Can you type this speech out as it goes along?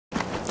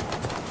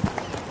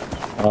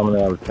I'm on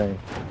the other team.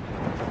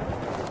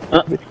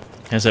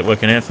 How's that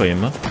working out for you,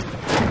 Muff?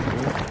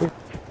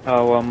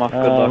 Oh well, Muff,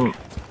 good luck.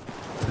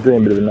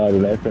 Doing a bit of a 90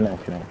 in action,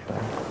 actually.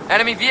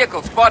 Enemy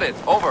vehicle spotted.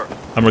 Over.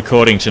 I'm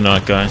recording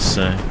tonight, guys,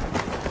 so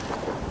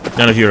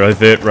none of your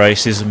overt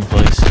racism,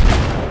 please.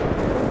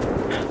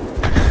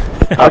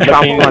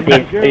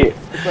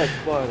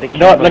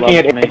 Not looking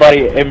at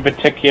anybody in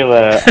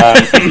particular,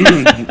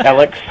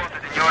 Alex.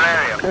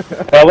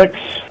 Alex?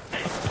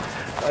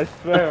 I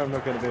swear I'm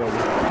not going to be able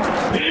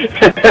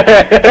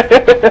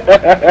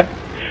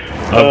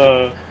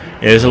yeah,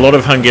 there's a lot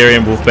of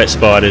Hungarian wolfbat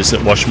spiders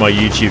that watch my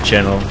YouTube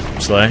channel,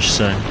 Slash,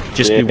 so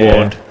just be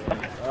warned.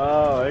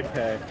 Oh,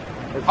 okay.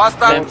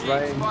 Hostile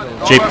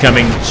Jeep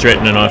coming, straight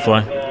in an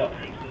iFly.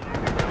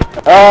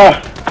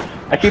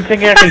 I keep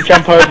thinking I can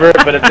jump over it,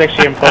 but it's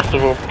actually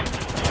impossible.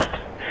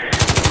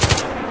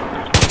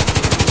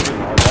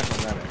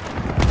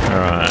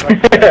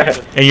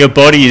 Alright. And your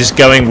body is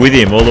going with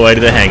him all the way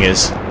to the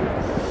hangars.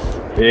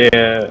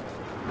 Yeah.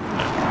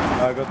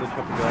 I got the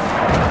chopper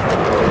down.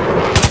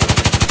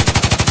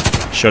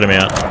 Shot him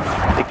out.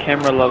 The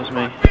camera loves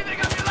me.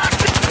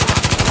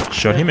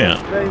 Shot him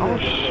out. Oh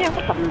shit,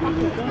 what the fuck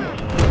is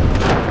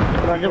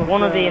that? There's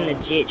one of them in the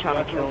jet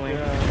trying to kill me.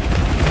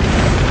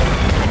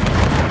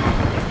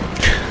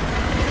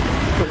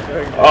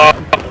 Oh,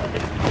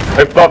 I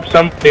popped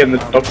somebody in the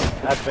top.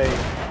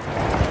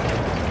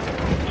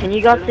 Can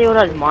you guys see all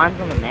those mines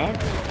on the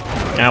map?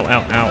 Ow,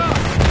 ow, ow.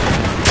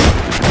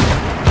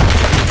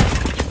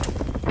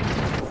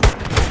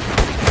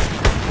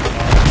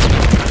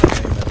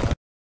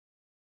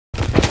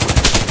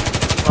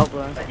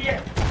 Problem.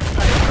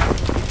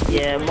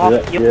 Yeah,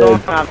 Moth, you're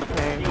going out the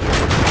turn.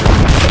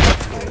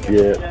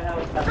 Yeah.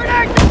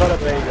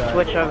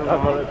 Switch over.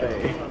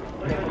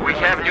 We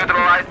have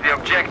neutralized the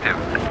objective.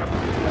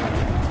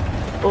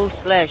 Oh,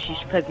 Slash, you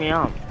should pick me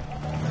up.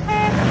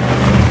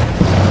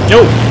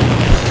 No!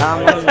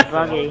 I'm in the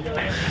buggy.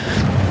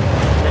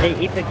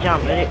 Ready, epic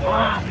jump, ready?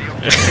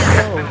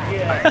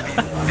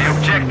 The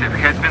objective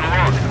has been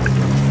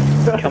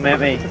lost. Come at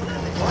me.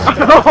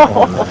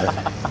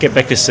 Get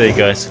back to C,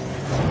 guys.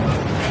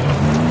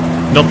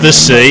 Not the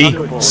C.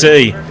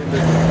 C.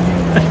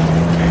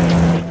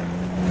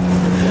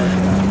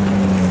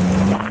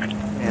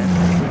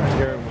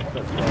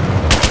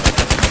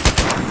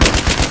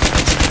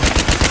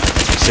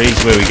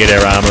 C's where we get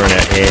our armor and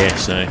our air,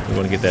 so we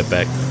want to get that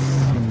back.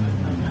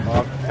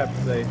 Oh, perhaps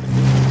they...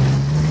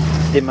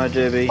 Demo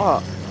derby.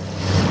 Oh.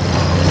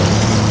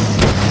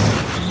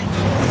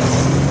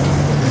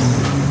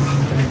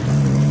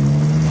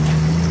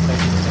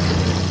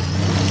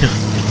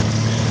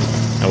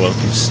 Oh well,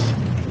 gives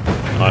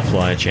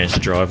iFly a chance to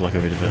drive like a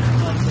bit of a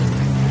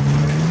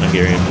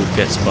Hungarian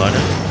wolfcat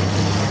spider.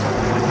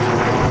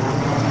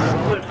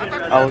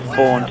 I was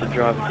born to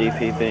drive a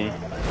DPB.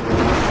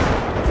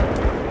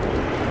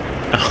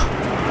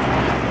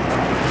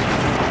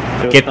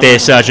 Get there,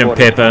 Sergeant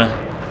Pepper.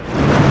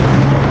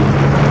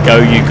 Go,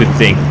 you good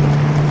thing.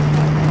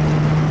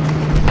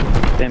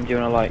 Sam, do you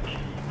wanna like,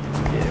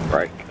 yeah,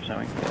 break or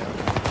something?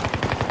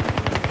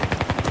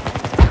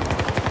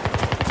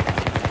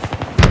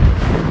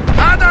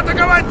 Надо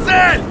атаковать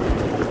цель!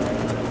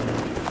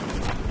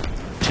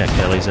 Check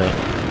Kelly's up.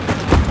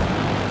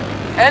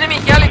 Enemy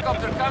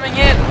helicopter coming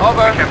in.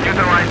 Over. We have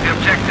neutralized the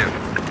objective.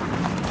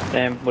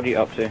 Sam, what are you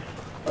up to?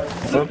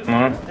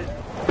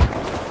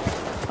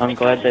 I'm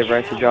glad they've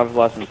raised the driver's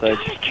license age.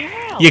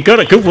 You got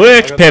it. Good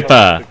work,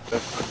 Pepper.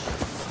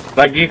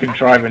 Like you can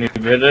drive any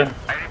better.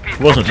 It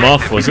wasn't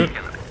Moth, was it?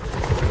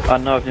 I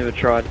know, I've never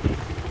tried.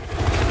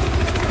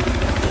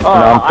 Oh,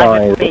 I'm I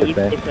sorry, just bet you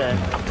it's pick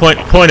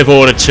a... Point of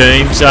order,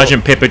 team.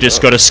 Sergeant Pepper just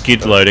got a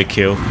skid loader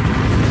kill.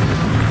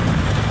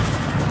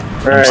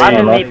 I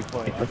haven't met you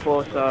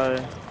before, so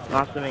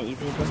nice to meet you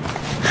people.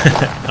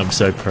 I'm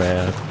so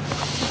proud.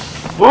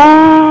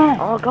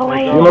 Oh, go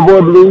away. You my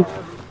boy, Blue?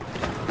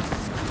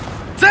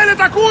 Цель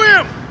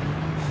атакуем!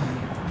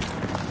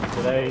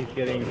 Today he's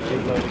getting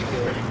shitload of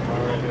kills.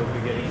 Tomorrow he'll be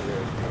getting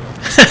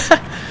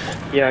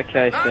Yeah,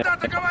 okay, Sam. Надо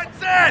атаковать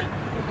цель!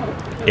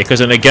 Yeah,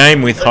 because in a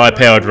game with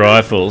high-powered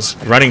rifles,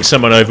 running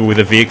someone over with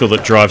a vehicle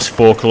that drives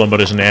 4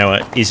 kilometers an hour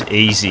is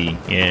easy.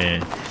 Yeah.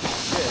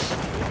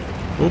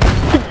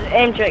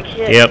 Amtrak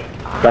shit. Yep.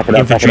 Back it up,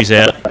 Infantry's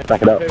out.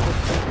 Back it up.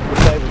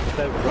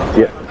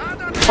 Yeah.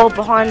 Oh,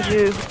 behind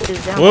you.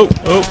 Is down. Whoa,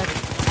 oh.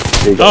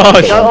 There you go.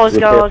 Oh, Go,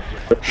 guys.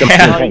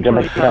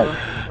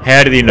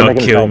 How did he not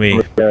kill me?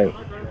 I'm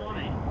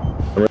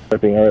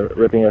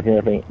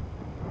ripping.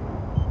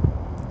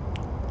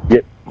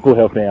 Yep, full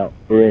health now.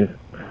 We're in.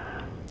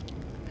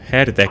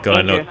 How did that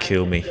guy not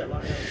kill me?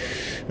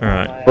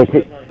 Alright.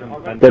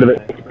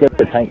 Get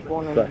the tank.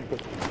 Alright.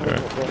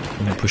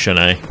 I'm gonna push on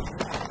A.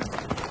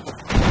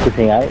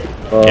 Pushing A?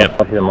 Oh, Yep.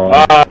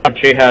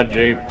 Jihad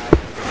Jeep.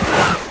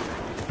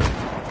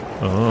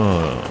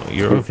 Oh,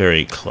 you're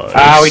very close.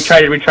 We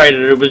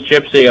traded, it was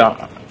Gypsy.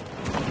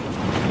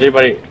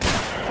 Anybody?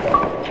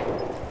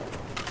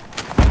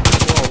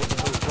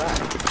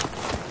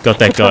 Got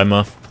that guy,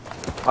 Muff.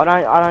 I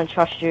don't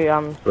trust you,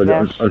 I'm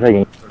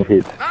taking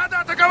hits. Надо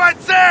атаковать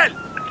цель!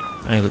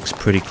 A looks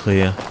pretty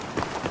clear.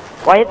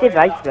 Why is there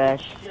base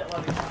bash?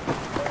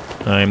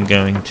 I'm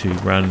going to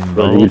run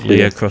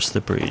boldly across the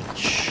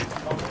bridge.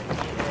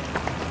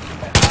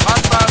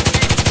 Hostile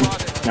team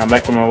spotted. I'm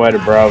making my way to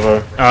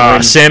Bravo. Ah,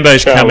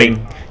 Sambo's Charlie.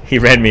 coming. He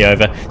ran me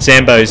over.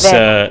 Sambo's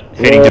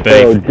heading to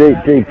Whoa, B.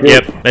 Jeep.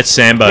 Yep, that's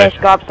Sambo. Bash,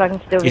 go up so I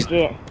can steal the He's-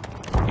 jet.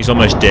 He's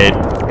almost dead.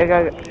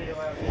 Go.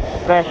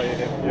 Bash.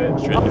 Straight in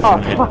the Oh,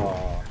 front head. fuck.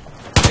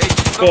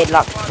 Dead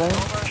luck spawn.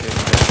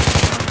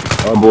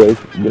 Oh, boys.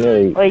 You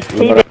know, Oh, he's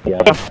TV.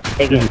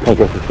 This is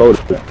conquest assault.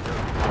 This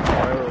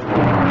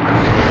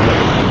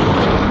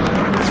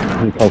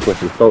is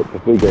conquest assault.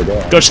 If we go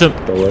down, Dodge them.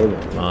 go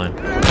over. Fine.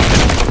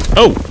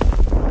 Oh!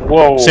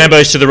 Whoa.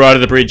 Sambo's to the right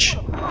of the bridge.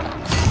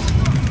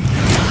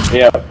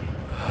 Yeah.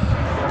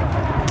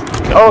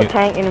 Oh,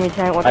 tank, enemy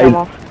tank, watch them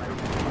off.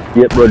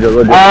 Yep, Roger.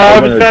 I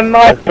was gonna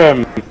knife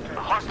him.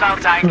 Hostile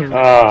tank.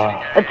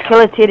 Ah. It's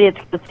killer Teddy,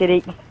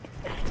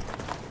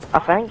 I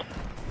think.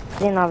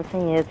 Yeah, no,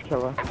 yeah, it's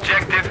killer.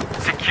 Objective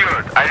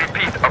secured. I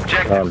repeat,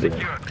 objective Calm down.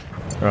 secured.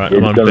 Right, Yeah,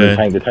 I'm on just go to the burn.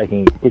 tank. They're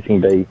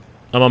pushing B.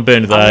 I'm on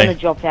burn to the I'm gonna A.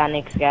 drop out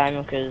next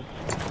game because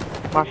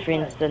my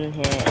friend's sitting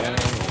here and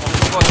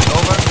Spotted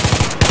over.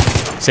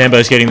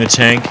 Sambo's getting the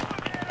tank.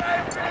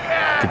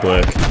 Good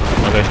work.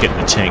 I'm going to get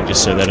the tank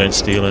just so they don't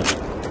steal it.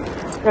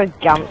 go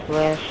gun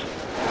slash.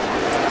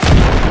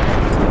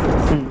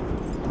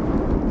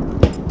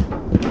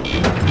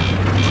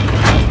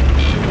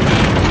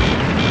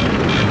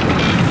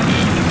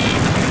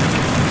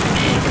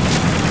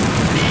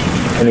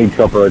 Any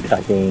chopper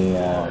attacking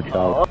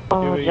Charles.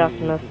 Oh, just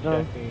missed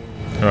him.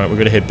 Alright, we're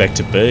going to head back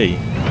to B.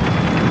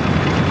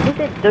 Look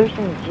at that douche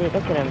in the jet,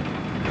 look at him.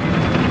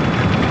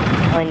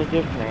 Oh, and he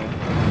gets me.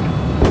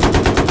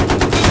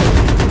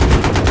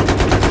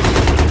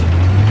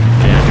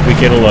 Yeah, did we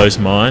get all those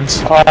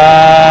mines?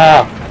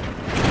 Ah.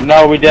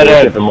 No, we did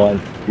Get it. the mine.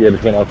 Yeah,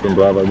 between us and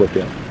Bravo. With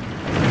you.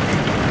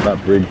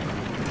 That bridge.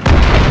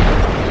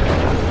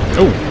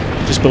 Oh,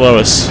 just below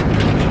us.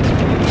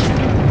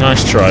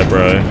 Nice try,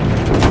 bro.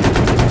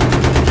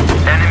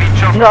 Enemy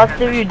chopper. No, I'll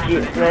steal your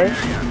jet slash.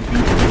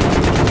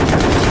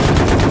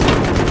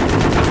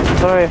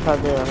 Sorry if I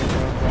did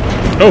anything.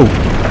 Oh,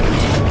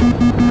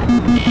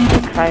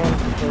 Trying to do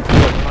it,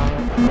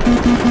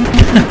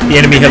 the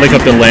enemy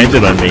helicopter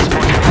landed on me.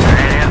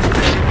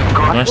 I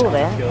Nice. saw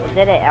that. Is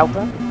that at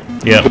Alpha?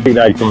 Yeah. Big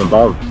egg from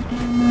above.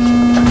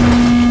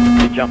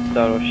 He jumped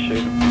out or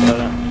shoot, but I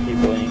don't see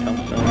Billy anytime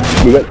soon.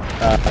 You got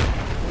Ah,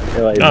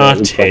 looks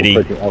like Teddy.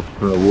 we're pushing up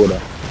from the water.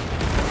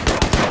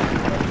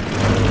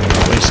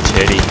 Where's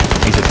Teddy?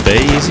 He's at B,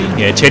 is he?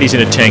 Yeah, Teddy's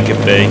in a tank at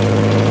B.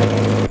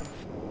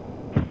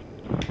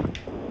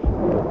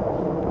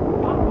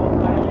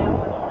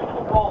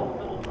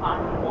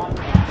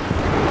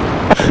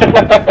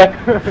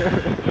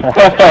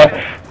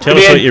 Tell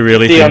us what you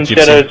really See on think,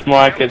 Gypsy. Shadow's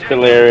mic, it's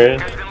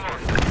hilarious.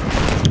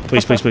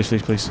 Please, please, please,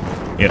 please, please.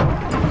 Yep.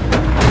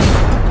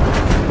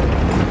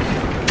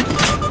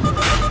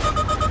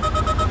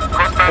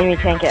 Enemy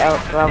tank at out,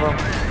 Bravo.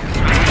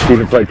 She's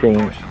approaching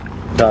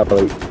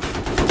sharply.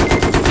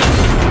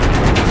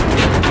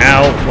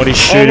 Ow, what is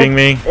shooting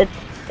me? It's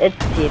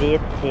Teddy.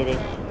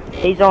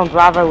 He's on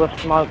Bravo with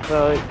smoke,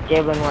 so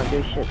Javelin won't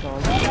do shit to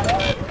him.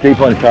 Keep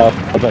on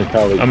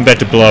Charlie. I'm about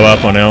to blow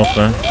up on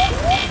Alpha.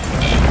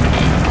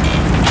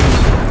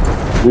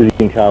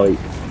 Losing Charlie.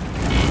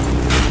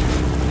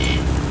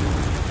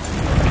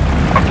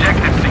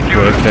 Objective Good secured.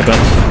 work, Pepper.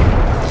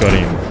 Got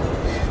him.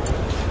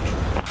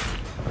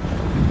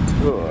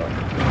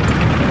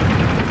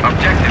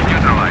 Objective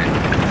neutralized.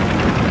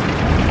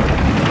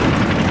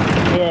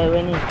 Yeah,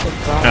 we need to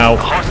Bravo. Ow.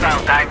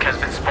 Hostile tank has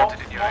been spotted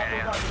in your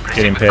area.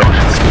 Get him, Pep.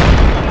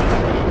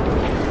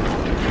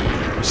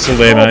 Still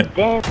there, Oh, mate.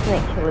 damn,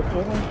 that killer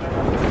Teddy.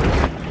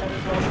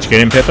 Did you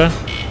get him, Pepper?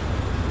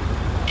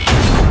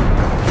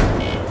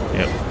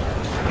 Yep.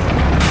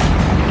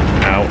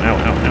 Ow, ow, ow, ow,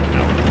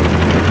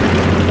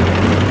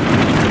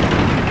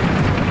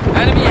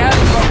 Enemy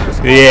helicopter spotted.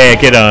 ow. Yeah,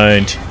 get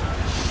owned.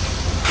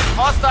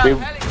 Hostile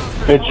helicopter.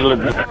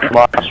 Vigilant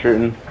live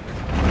shooting.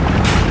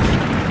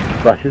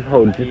 Rush, just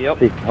hold.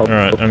 Hold.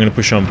 Alright, I'm gonna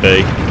push on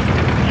B.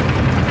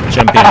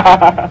 Jump in.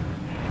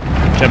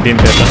 Jump in,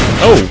 Pepper.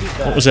 Oh,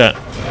 what was that?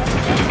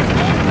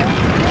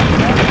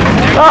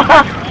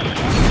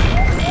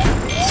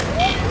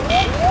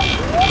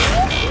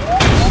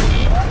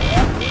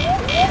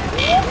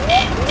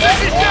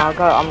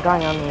 I'm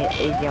going on the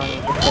easy on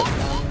you,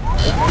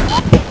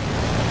 just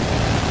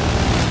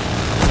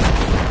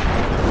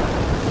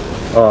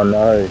Oh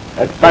no.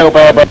 Bail.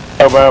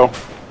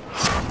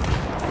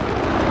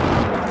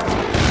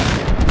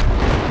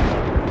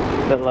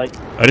 But like,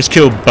 I just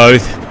killed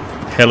both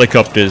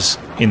helicopters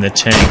in the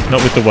tank.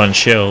 Not with the one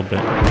shell, but...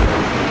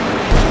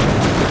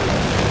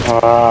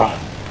 Ah.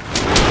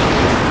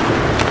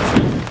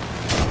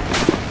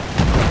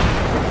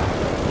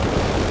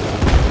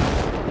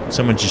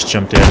 Someone just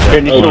jumped out of Are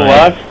that you still plane.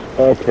 alive?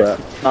 Oh crap.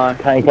 no.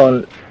 Tank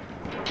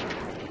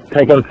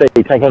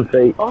on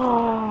C.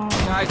 Oh,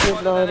 Nice good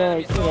one, loader,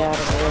 enemy get out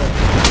of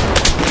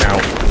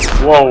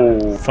Ow.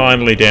 Whoa.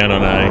 Finally down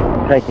on A.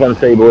 Tank on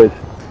C, boys.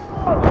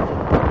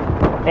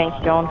 Thanks,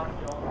 John.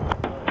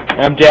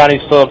 I'm down,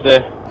 he's still up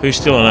there. Who's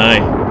still on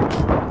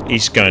A?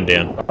 He's going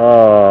down.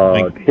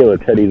 Oh, killer.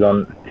 Teddy's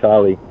on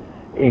Charlie.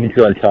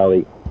 Infantry on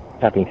Charlie.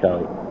 Tapping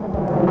Charlie.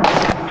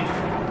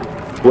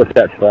 What's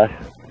that, Slash?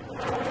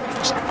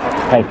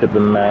 Tanks at the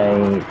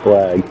main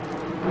flag.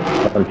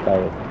 On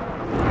Charlie.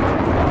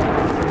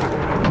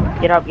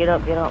 Get up, get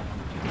up, get up.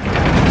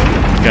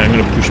 Okay, I'm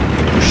gonna push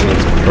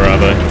towards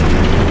Bravo.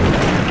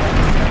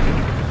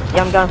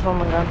 Yeah, I'm going for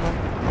him, I'm going for him.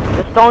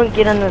 Just don't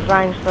get in his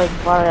range so he can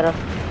fire at us.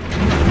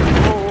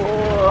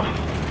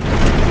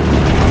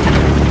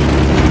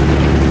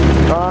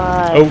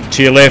 Oh,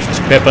 to your left,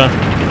 Pepper.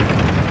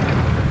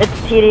 It's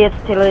TD, it's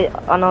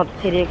TD. I know it's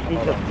TD because he's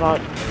got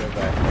smoke.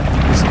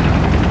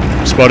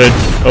 Spotted.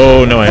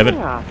 Oh, no, I haven't.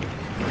 Yeah.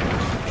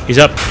 He's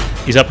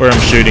up where I'm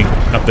shooting.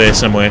 Up there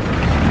somewhere.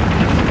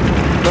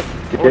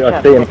 Yeah,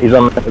 I see him. He's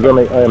on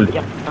me. I'm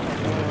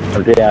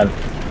down.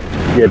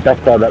 Yeah,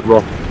 backside of that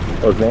rock.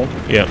 Was me.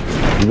 Yep.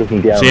 He's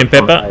looking down. See him,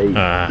 Pepper?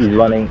 Ah. He's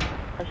running.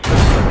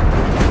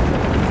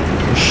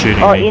 He's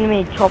shooting Oh, me.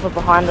 enemy chopper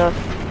behind us.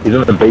 He's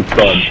on the beach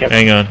side.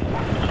 Hang on.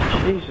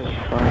 Jesus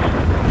Christ.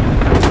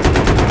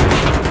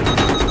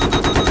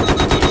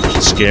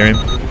 Should scare him.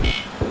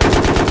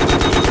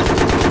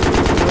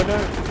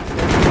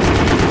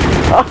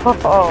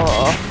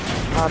 Oh,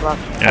 hard luck.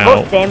 I Ow.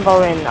 got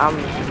Sambo in,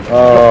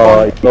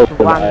 Oh, he's lost an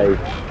one A.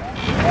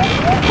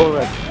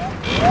 bullet.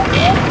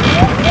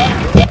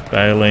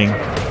 Bailing.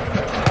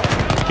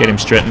 Get him,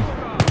 Stratton.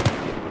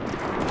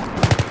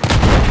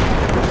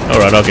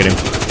 Alright, I'll get him.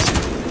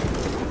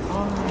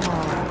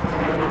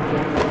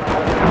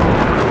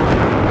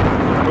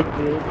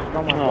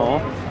 Oh.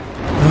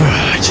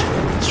 Alright.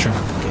 Let's try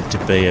and get to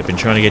B. I've been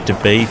trying to get to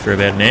B for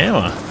about an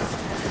hour.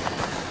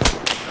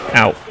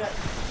 Ow.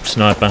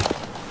 Sniper.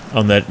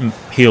 On that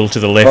hill to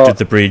the left of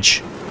the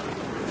bridge.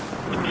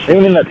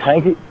 Even in that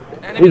tank,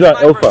 he's on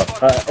Alpha.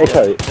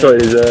 Echo. Sorry,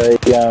 there's a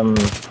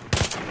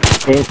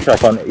hands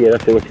trap on it. Yeah,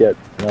 that's it. What's yet?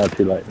 No,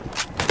 too late.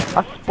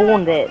 I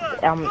spawned at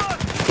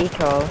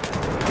Echo.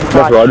 That's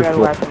right, I just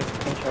away spawned.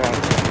 from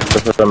interact.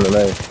 That's what I'm gonna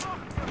know.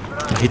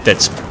 I hit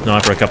that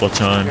sniper a couple of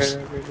times.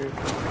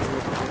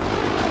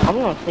 I'm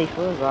gonna see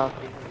through bro.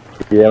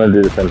 Yeah, I'm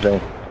gonna do the same thing.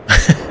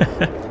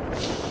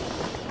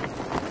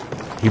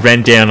 He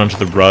ran down onto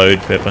the road,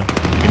 Pepper.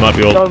 He might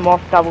be all... Go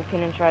moth double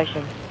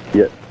penetration.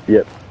 Yep,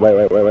 yep.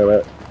 Wait.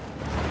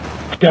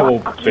 Double.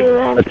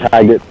 A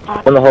target.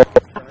 On the hole.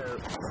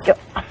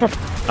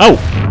 Oh!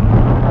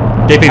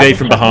 DPV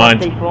from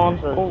behind.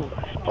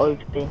 Oh,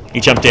 He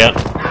jumped out.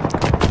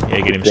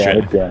 Yeah, get him Down,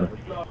 straight. it's down.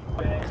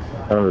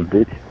 Son of a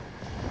bitch.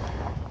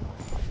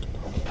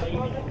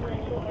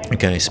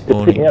 Okay, Pick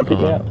spawning me up, pick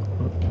me up.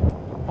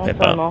 I'm Pepper.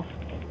 going off.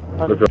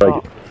 That's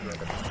right.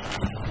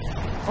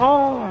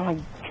 Oh my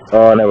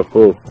Oh, no, we're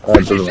full. Oh,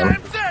 it doesn't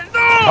matter.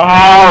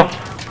 Oh!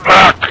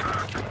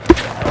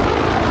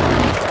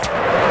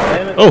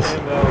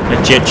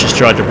 That jet just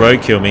tried to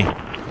roadkill me.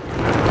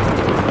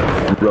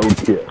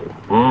 Roadkill.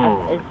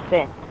 It's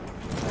fair.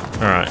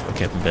 Alright,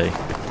 Captain B.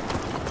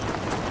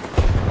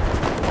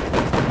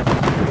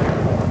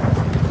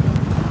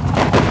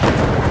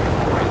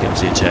 Here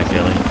comes the attack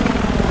heli.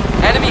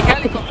 Enemy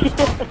helicopter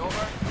spotted.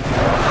 Over.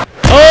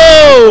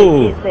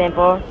 Oh!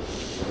 Sambo.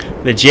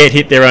 The jet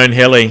hit their own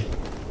heli.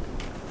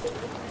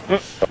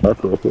 That's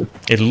awesome.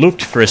 It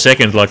looked for a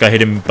second like I hit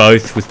them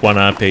both with one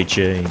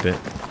RPG, but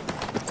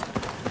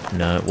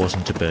no, it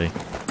wasn't to be.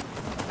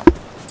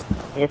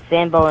 Yeah,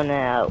 Sambo and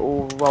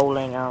all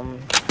rolling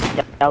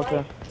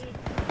Delta.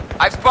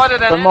 I've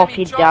spotted an The moth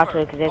enemy hit Delta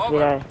chopper. because that's Over.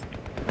 where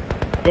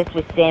that's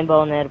with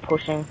Sambo and they're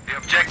pushing. The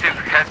objective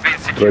has been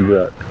secured.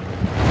 Where's that?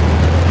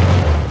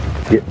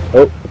 Yeah.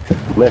 Oh,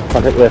 left,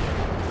 contact left.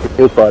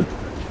 Hillside.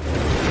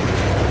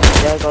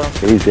 There we go.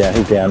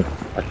 He's down.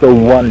 I saw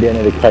one down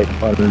in the cape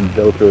on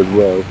Delta as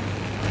well. A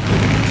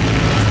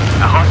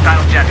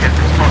hostile jet has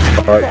been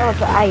spotted. Alright, Oh, it's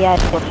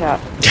A8, watch out.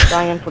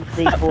 Going in for the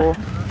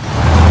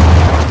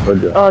C4.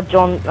 roger. Oh,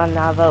 John and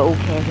they're all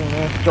camping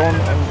there. John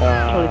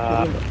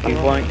and He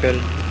won't go to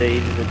D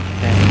to the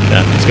 10.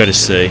 No, let's go to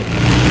C.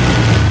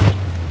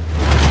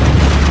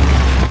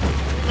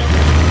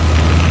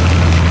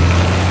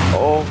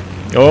 Oh,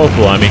 Oh,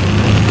 blimey.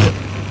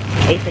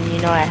 Ethan,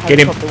 you know our Get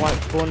him. helicopter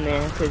won't spawn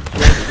there because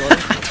John's got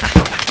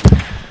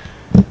it.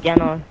 Yeah,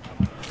 no.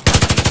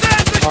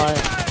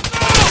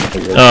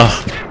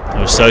 Oh,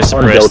 I was so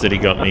suppressed that he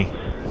got me.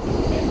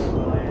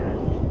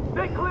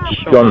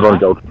 John's on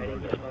Delta.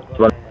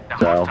 Run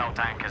now.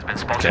 Tank has been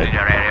spotted in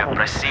your area.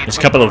 Proceed. There's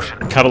a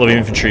couple of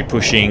infantry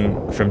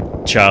pushing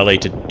from Charlie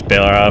to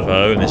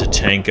Bravo, and there's a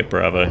tank at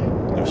Bravo.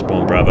 They've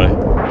spawned Bravo.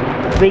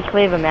 We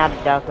clear them out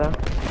of Delta.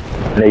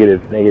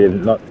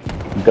 Negative. Not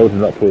Delta's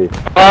not clear.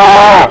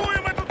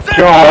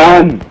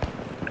 John!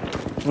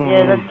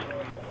 Yeah,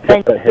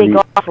 that's That heavy. big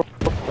off.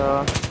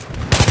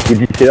 Did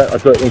you see that? I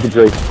saw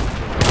infantry.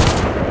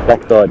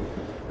 Backside.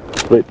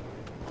 Split.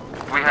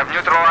 We have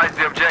neutralized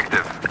the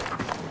objective.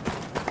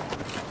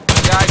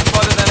 Yeah, I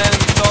spotted an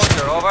enemy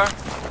soldier. Over.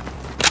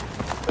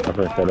 I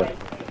first said that.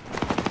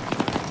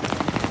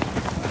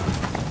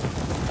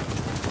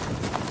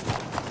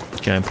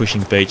 Okay, I'm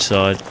pushing beach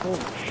side.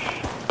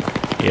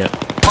 Yeah.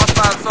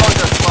 Hostile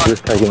soldiers spotted.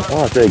 Just taking.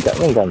 Oh, it's a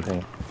Gatling gun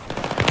thing.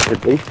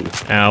 It's easy.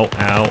 Ow,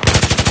 ow.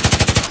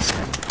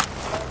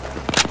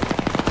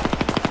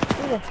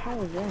 Who the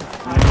hell is that?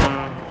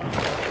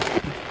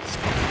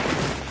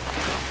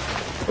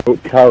 Oh,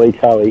 Charlie.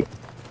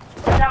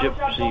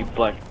 Gypsy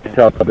Black.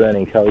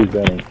 Charlie's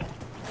burning.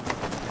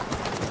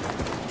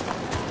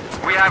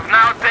 We have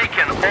now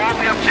taken all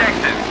the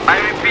objectives. I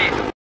repeat,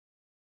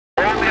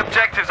 all the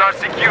objectives are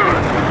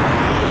secured.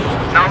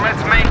 Now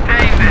let's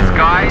maintain this,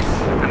 guys,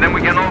 and then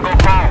we can all go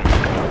home.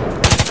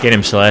 Get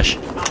him, Slash.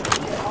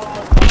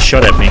 He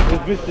shot at me.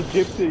 Mr.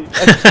 Gypsy.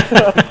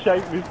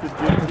 Shake Mr.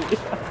 Gypsy.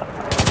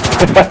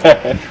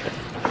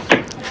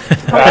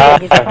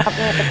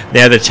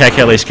 Now the attack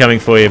alley's coming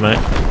for you, mate.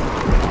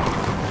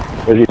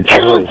 Where's your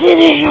Charlie?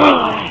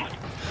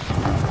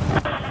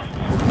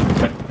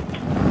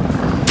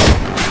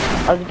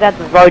 I was about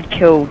to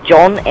roadkill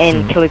John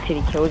and kill it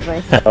till he kills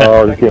me.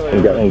 Oh, just get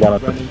some Gatling gun.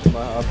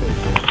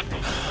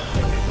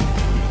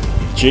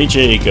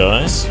 GG,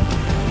 guys.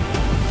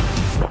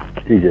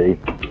 GG.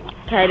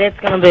 Okay, that's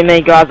gonna be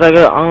me, guys. I'm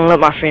gonna let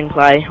my friend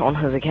play on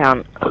his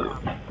account.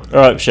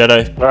 Alright,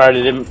 Shadow. Alright,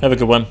 then. Have a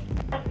good one.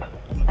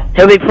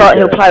 He'll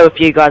play with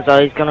you guys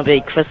though. He's gonna be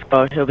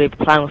Crispo. He'll be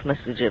playing with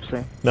Mr.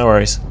 Gypsy. No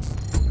worries.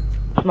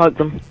 Smoke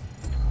them.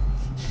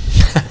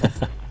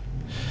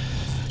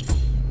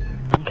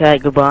 Okay,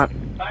 goodbye.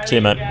 See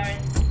you, mate.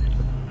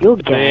 You're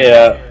gay.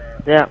 Yeah.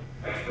 Yeah.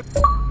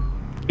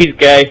 He's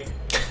gay.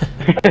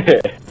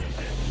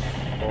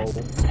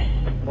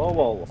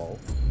 Whoa.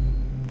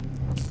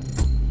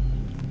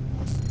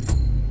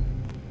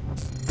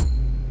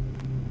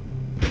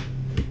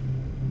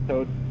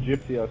 So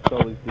Gypsy, I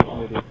stole his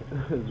dignity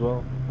as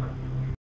well.